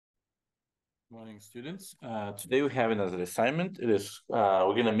Morning, students. Today we have another assignment. It is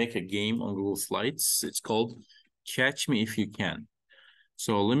we're gonna make a game on Google Slides. It's called Catch Me If You Can.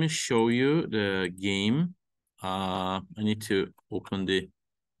 So let me show you the game. I need to open the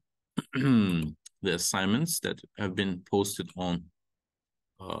the assignments that have been posted on.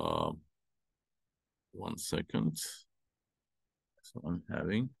 1 second. So I'm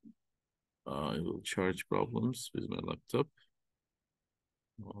having a little charge problems with my laptop.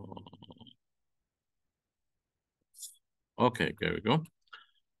 Okay, there we go.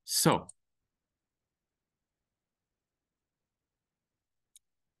 So,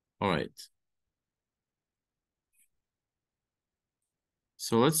 all right.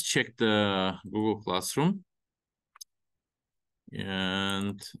 So let's check the Google Classroom.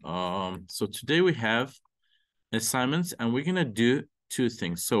 And so today we have assignments and we're gonna do two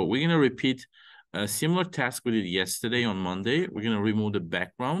things. So we're gonna repeat a similar task we did yesterday on Monday. We're gonna remove the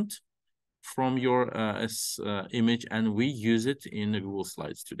background from your image and we use it in the Google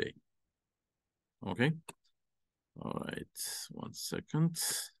Slides today. Okay. All right, 1 second.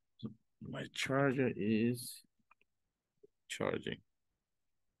 My charger is charging.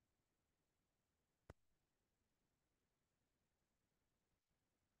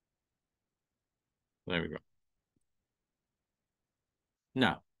 There we go.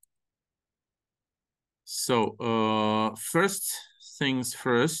 Now, so first things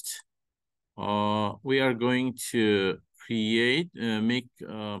first, we are going to create,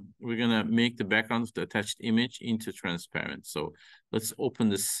 we're gonna make the background of the attached image into transparent. So let's open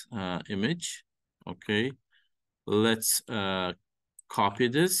this image, okay? Let's copy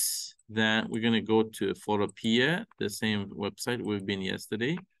this. Then we're gonna go to Photopea, the same website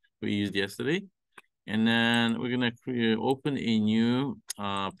we used yesterday. And then we're gonna open a new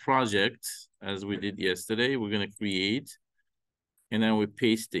project as we did yesterday. We're gonna create, and then we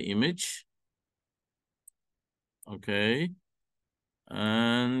paste the image. Okay.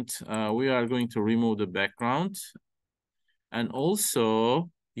 And we are going to remove the background and also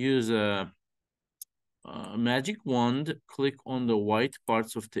use a magic wand, click on the white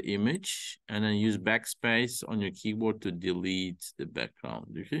parts of the image and then use backspace on your keyboard to delete the background.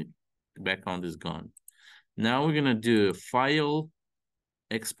 Okay, the background is gone. Now we're gonna do File,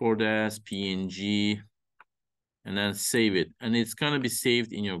 Export as PNG, and then save it. And it's gonna be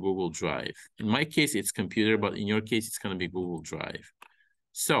saved in your Google Drive. In my case, it's computer, but in your case, it's gonna be Google Drive.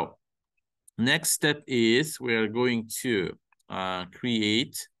 So next step is we are going to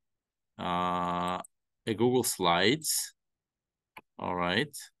create a Google Slides. All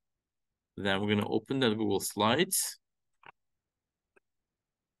right. Then we're going to open that Google Slides.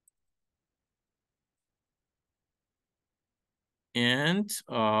 And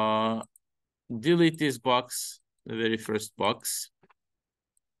delete this box, the very first box.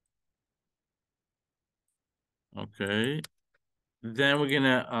 Okay. Then we're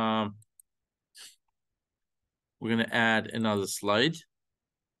gonna add another slide.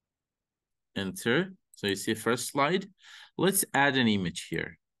 Enter. So you see first slide. Let's add an image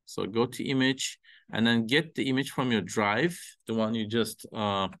here. So go to image and then get the image from your drive, the one you just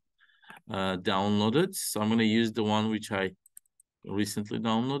downloaded. So I'm going to use the one which I recently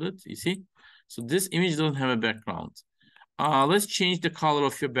downloaded. You see? So this image doesn't have a background. Let's change the color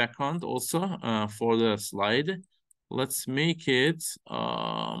of your background also for the slide. Let's make it,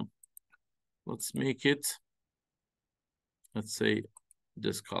 let's say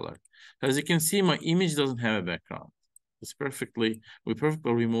this color. As you can see, my image doesn't have a background. It's we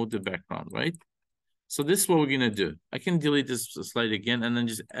perfectly removed the background, right? So this is what we're gonna do. I can delete this slide again and then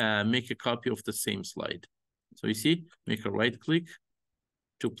just make a copy of the same slide. So you see, make a right click,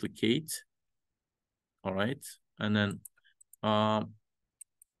 duplicate, all right? And then,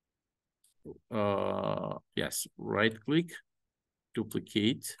 yes, right click,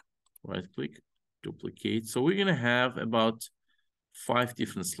 duplicate, right click, duplicate. So we're gonna have about 5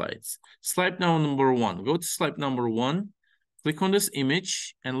 different slides. Slide number 1, go to slide number 1, click on this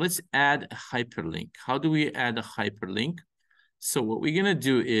image and let's add a hyperlink. How do we add a hyperlink? So what we're gonna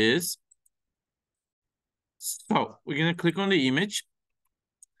do is, we're gonna click on the image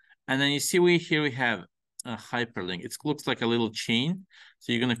and then you see here we have a hyperlink. It looks like a little chain.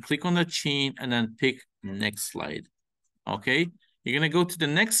 So you're gonna click on the chain and then pick next slide, okay? You're gonna go to the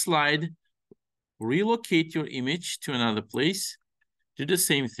next slide, relocate your image to another place, do the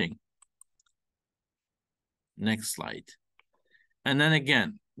same thing. Next slide. And then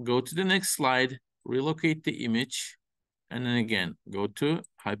again, go to the next slide, relocate the image, and then again, go to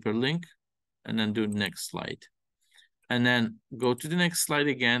hyperlink, and then do next slide. And then go to the next slide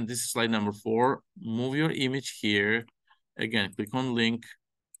again. This is slide number 4. Move your image here. Again, click on link,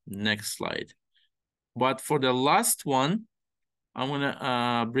 next slide. But for the last one, I'm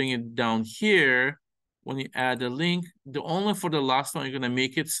gonna bring it down here. When you add a link, only for the last one, you're gonna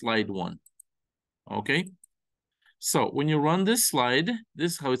make it slide 1. Okay. So when you run this slide,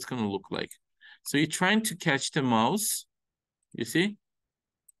 this is how it's gonna look like. So you're trying to catch the mouse, you see?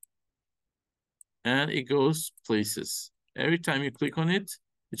 And it goes places. Every time you click on it,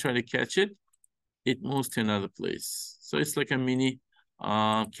 you try to catch it, it moves to another place. So it's like a mini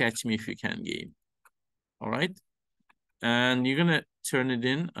catch me if you can game. All right. And you're gonna turn it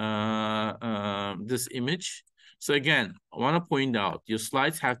in this image. So again, I want to point out your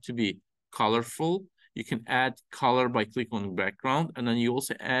slides have to be colorful. You can add color by clicking on the background, and then you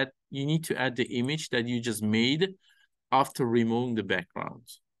also you need to add the image that you just made after removing the background.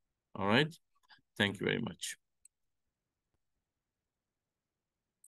 All right. Thank you very much.